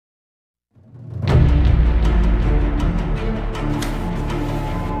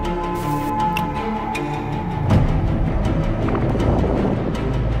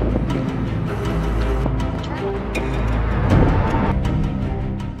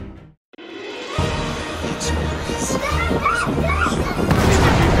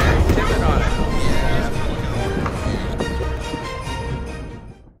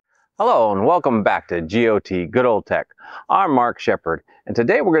Hello and welcome back to GOT, Good Old Tech. I'm Mark Shepard, and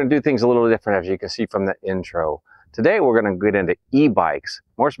today we're going to do things a little different, as you can see from the intro. Today we're going to get into e-bikes,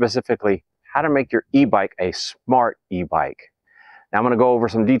 more specifically, how to make your e-bike a smart e-bike. Now I'm going to go over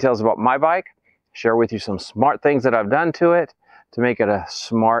some details about my bike, share with you some smart things that I've done to it to make it a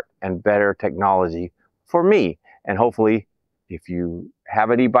smart and better technology for me. And hopefully, if you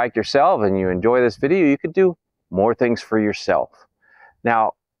have an e-bike yourself and you enjoy this video, you could do more things for yourself.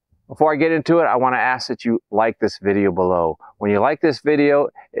 Now, before I get into it, I want to ask that you like this video below. When you like this video,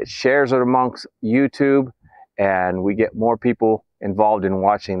 it shares it amongst YouTube and we get more people involved in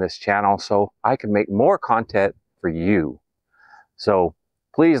watching this channel so I can make more content for you. So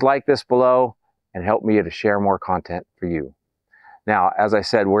please like this below and help me to share more content for you. Now, as I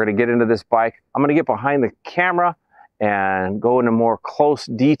said, we're going to get into this bike. I'm going to get behind the camera and go into more close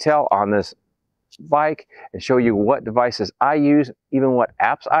detail on this bike and show you what devices I use, even what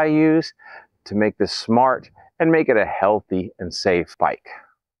apps I use to make this smart and make it a healthy and safe bike.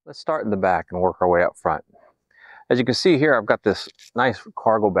 Let's start in the back and work our way up front. As you can see here, I've got this nice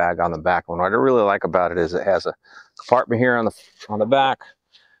cargo bag on the back. And what I really like about it is it has a compartment here on the back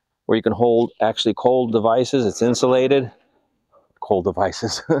where you can hold actually cold devices. It's insulated. Cold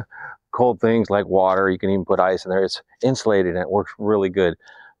devices, cold things like water. You can even put ice in there. It's insulated and it works really good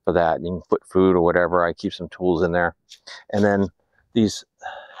for that. You can put food or whatever. I keep some tools in there. And then these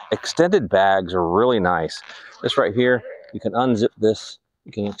extended bags are really nice. This right here, you can unzip this.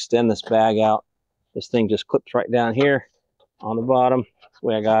 You can extend this bag out. This thing just clips right down here on the bottom. That's the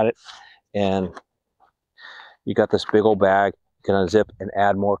way I got it. And you got this big old bag. You can unzip and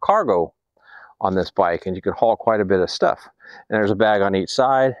add more cargo on this bike, and you can haul quite a bit of stuff. And there's a bag on each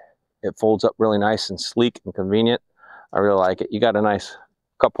side. It folds up really nice and sleek and convenient. I really like it. You got a nice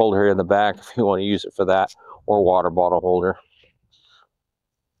cup holder here in the back if you want to use it for that, or water bottle holder.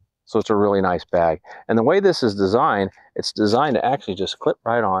 So it's a really nice bag. And the way this is designed, it's designed to actually just clip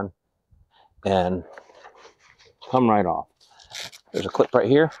right on and come right off. There's a clip right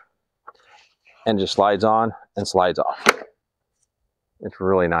here and just slides on and slides off. It's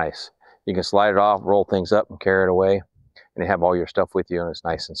really nice. You can slide it off, roll things up and carry it away, and you have all your stuff with you, and it's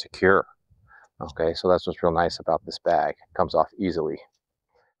nice and secure. Okay, so that's what's real nice about this bag. It comes off easily.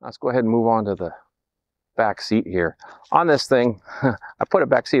 Let's go ahead and move on to the back seat here. On this thing, I put a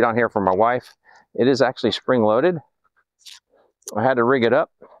back seat on here for my wife. It is actually spring loaded. I had to rig it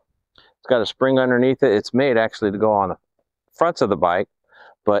up. It's got a spring underneath it. It's made actually to go on the fronts of the bike,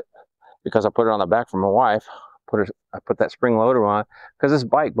 but because I put it on the back for my wife, I put that spring loader on because this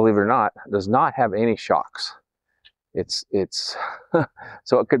bike, believe it or not, does not have any shocks. It's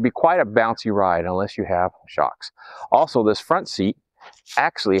so it could be quite a bouncy ride unless you have shocks. Also, this front seat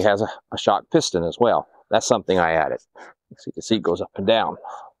actually has a shock piston as well. That's something I added. See, the seat goes up and down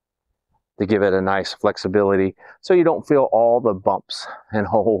to give it a nice flexibility so you don't feel all the bumps and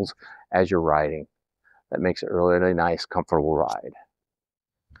holes as you're riding. That makes it a really nice, comfortable ride.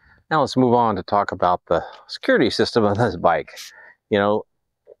 Now let's move on to talk about the security system of this bike. You know,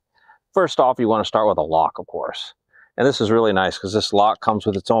 first off, you want to start with a lock, of course. And this is really nice because this lock comes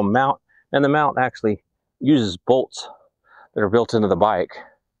with its own mount, and the mount actually uses bolts that are built into the bike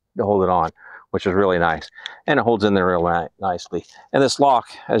to hold it on, which is really nice. And it holds in there real nicely. And this lock,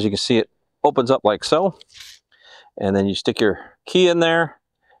 as you can see, it opens up like so. And then you stick your key in there,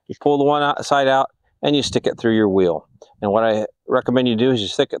 you pull the one side out, and you stick it through your wheel. And what I recommend you do is you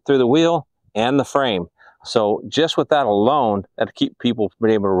stick it through the wheel and the frame. So just with that alone, that'll keep people from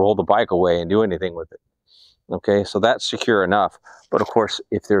being able to roll the bike away and do anything with it. Okay, so that's secure enough. But of course,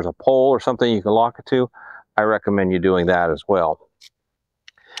 if there's a pole or something you can lock it to, I recommend you doing that as well.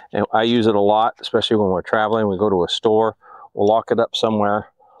 And I use it a lot, especially when we're traveling. We go to a store, we'll lock it up somewhere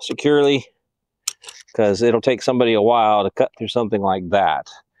securely because it'll take somebody a while to cut through something like that.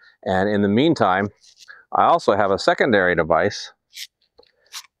 And in the meantime, I also have a secondary device.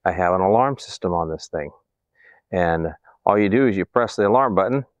 I have an alarm system on this thing. And all you do is you press the alarm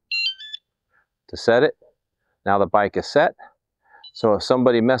button to set it. Now the bike is set. So if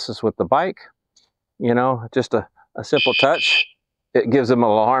somebody messes with the bike, you know, just a simple touch, it gives them an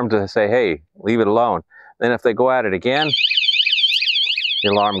alarm to say, hey, leave it alone. Then if they go at it again, the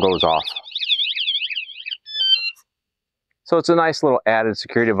alarm goes off. So it's a nice little added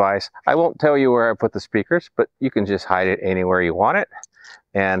security device. I won't tell you where I put the speakers, but you can just hide it anywhere you want it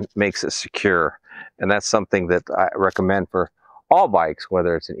and makes it secure. And that's something that I recommend for all bikes,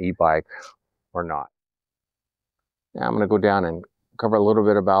 whether it's an e-bike or not. Now I'm going to go down and cover a little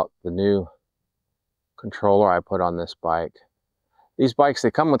bit about the new controller I put on this bike. These bikes, they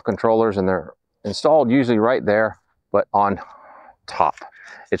come with controllers and they're installed usually right there, but on top.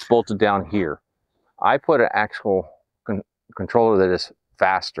 It's bolted down here. I put an actual controller that is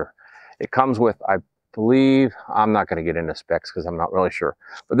faster. It comes with, I believe, I'm not going to get into specs because I'm not really sure,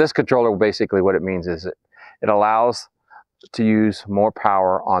 but this controller, basically what it means is it allows to use more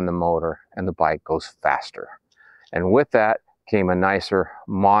power on the motor and the bike goes faster. And with that came a nicer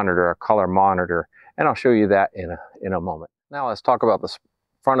monitor, a color monitor, and I'll show you that in a moment. Now let's talk about the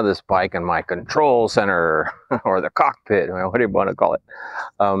front of this bike and my control center or the cockpit, what do you want to call it.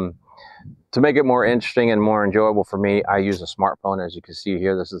 To make it more interesting and more enjoyable for me, I use a smartphone. As you can see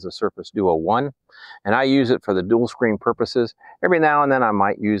here, this is the Surface Duo 1, and I use it for the dual screen purposes. Every now and then I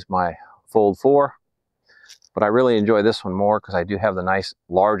might use my Fold 4, but I really enjoy this one more because I do have the nice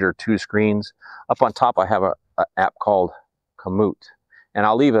larger 2 screens. Up on top I have an app called Komoot, and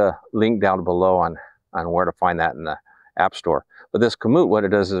I'll leave a link down below on where to find that in the App Store. But this Komoot, what it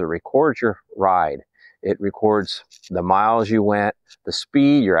does is it records your ride. It records the miles you went, the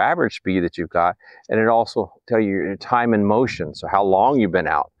speed, your average speed that you've got, and it also tells you your time in motion, so how long you've been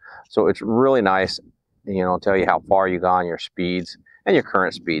out. So it's really nice, tell you how far you've gone, your speeds, and your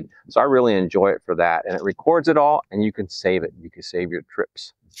current speed. So I really enjoy it for that, and it records it all, and you can save it. You can save your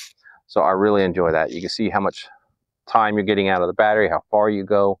trips. So I really enjoy that. You can see how much time you're getting out of the battery, how far you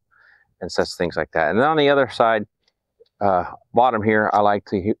go, and such things like that. And then on the other side, bottom here, I like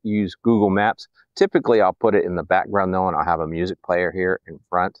to use Google Maps. Typically, I'll put it in the background though, and I'll have a music player here in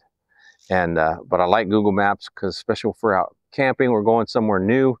front. And but I like Google Maps because, especially if we're out camping, we're going somewhere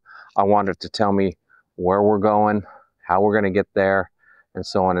new, I want it to tell me where we're going, how we're going to get there, and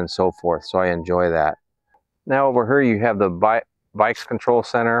so on and so forth. So I enjoy that. Now over here, you have the bike's control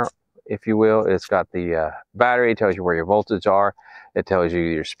center, if you will. It's got the battery. It tells you where your voltage are. It tells you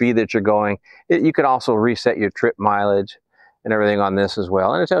your speed that you're going. You can also reset your trip mileage and everything on this as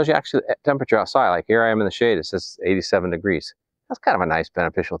well. And it tells you actually the temperature outside. Like here I am in the shade, it says 87 degrees. That's kind of a nice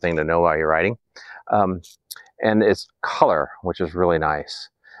beneficial thing to know while you're riding. And it's color, which is really nice.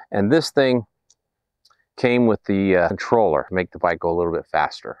 And this thing came with the controller to make the bike go a little bit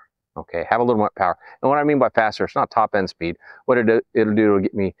faster. Okay, have a little more power. And what I mean by faster, it's not top end speed. What it'll do, it'll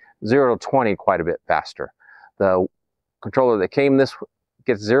get me 0 to 20 quite a bit faster. The controller that came this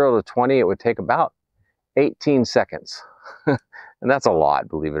gets 0 to 20, it would take about 18 seconds. And that's a lot,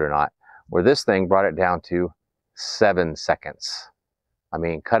 believe it or not. Where this thing brought it down to 7 seconds. I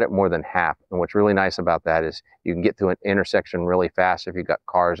mean, cut it more than half. And what's really nice about that is you can get through an intersection really fast if you've got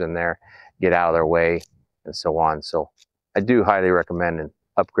cars in there, get out of their way, and so on. So I do highly recommend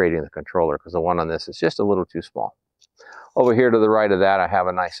upgrading the controller because the one on this is just a little too small. Over here to the right of that, I have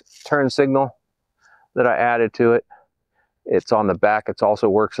a nice turn signal that I added to it. It's on the back. It also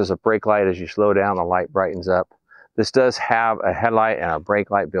works as a brake light. As you slow down, the light brightens up. This does have a headlight and a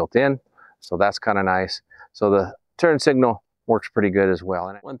brake light built in, so that's kind of nice. So the turn signal works pretty good as well.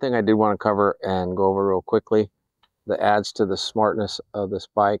 And one thing I did want to cover and go over real quickly that adds to the smartness of this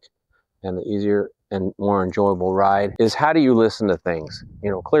bike and the easier and more enjoyable ride is, how do you listen to things?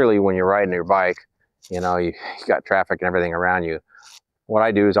 Clearly when you're riding your bike, you got traffic and everything around you. What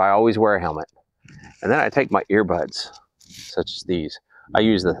I do is I always wear a helmet, and then I take my earbuds, such as these. I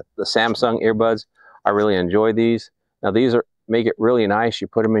use the Samsung earbuds. I really enjoy these. Now these make it really nice. You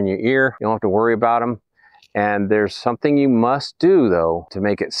put them in your ear, you don't have to worry about them. And there's something you must do though to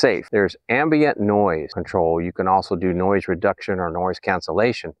make it safe. There's ambient noise control. You can also do noise reduction or noise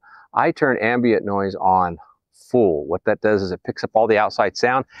cancellation. I turn ambient noise on full. What that does is it picks up all the outside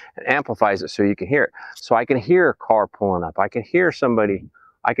sound and amplifies it so you can hear it. So I can hear a car pulling up. I can hear somebody.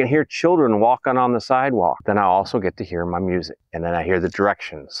 I can hear children walking on the sidewalk. Then I also get to hear my music. And then I hear the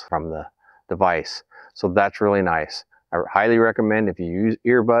directions from the device. So that's really nice. I highly recommend, if you use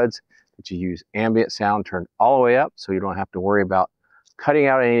earbuds, that you use ambient sound turned all the way up so you don't have to worry about cutting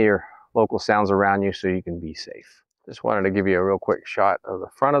out any of your local sounds around you, so you can be safe. Just wanted to give you a real quick shot of the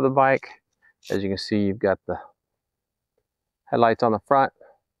front of the bike. As you can see, you've got the headlights on the front,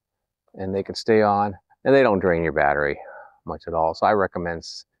 and they can stay on, and they don't drain your battery much at all. So I recommend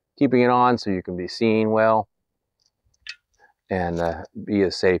keeping it on so you can be seen well and be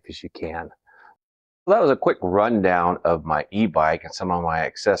as safe as you can. Well, that was a quick rundown of my e-bike and some of my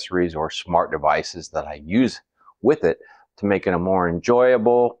accessories or smart devices that I use with it to make it a more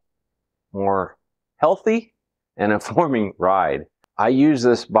enjoyable, more healthy, and informing ride. I use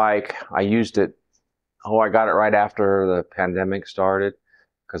this bike. I used it, I got it right after the pandemic started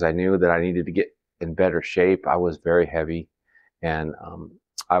because I knew that I needed to get in better shape. I was very heavy, and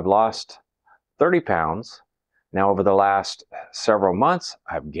I've lost 30 pounds. Now over the last several months,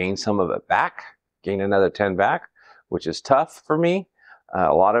 I've gained some of it back. Gained another 10 back, which is tough for me.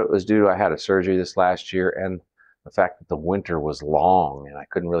 A lot of it was due to I had a surgery this last year, and the fact that the winter was long and I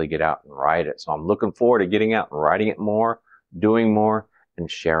couldn't really get out and ride it. So I'm looking forward to getting out and riding it more, doing more, and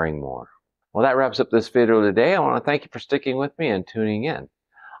sharing more. Well, that wraps up this video today. I want to thank you for sticking with me and tuning in.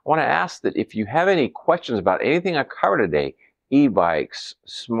 I want to ask that if you have any questions about anything I covered today, e-bikes,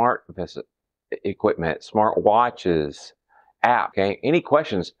 smart equipment, smart watches, app, okay, any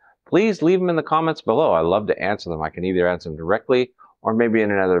questions, please leave them in the comments below. I love to answer them. I can either answer them directly or maybe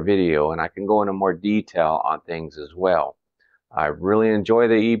in another video, and I can go into more detail on things as well. I really enjoy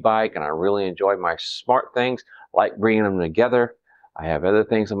the e-bike, and I really enjoy my smart things, like bringing them together. I have other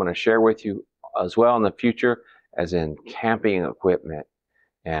things I'm going to share with you as well in the future, as in camping equipment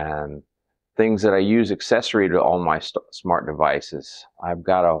and things that I use accessory to all my smart devices. I've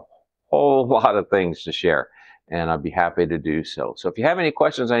got a whole lot of things to share, and I'd be happy to do so. So if you have any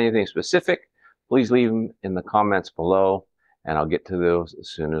questions on anything specific, please leave them in the comments below, and I'll get to those as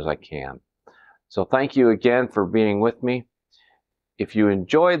soon as I can. So thank you again for being with me. If you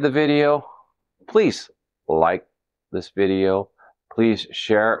enjoyed the video, please like this video, please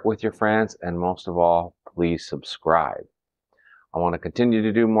share it with your friends, and most of all, please subscribe. I want to continue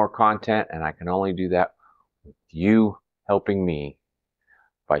to do more content, and I can only do that with you helping me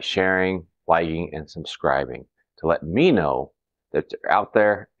by sharing, liking, and subscribing to let me know that you're out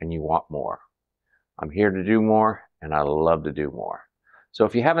there and you want more. I'm here to do more, and I love to do more. So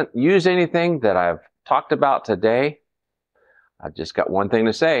if you haven't used anything that I've talked about today, I've just got one thing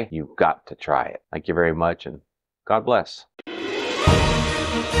to say: you've got to try it. Thank you very much, and God bless.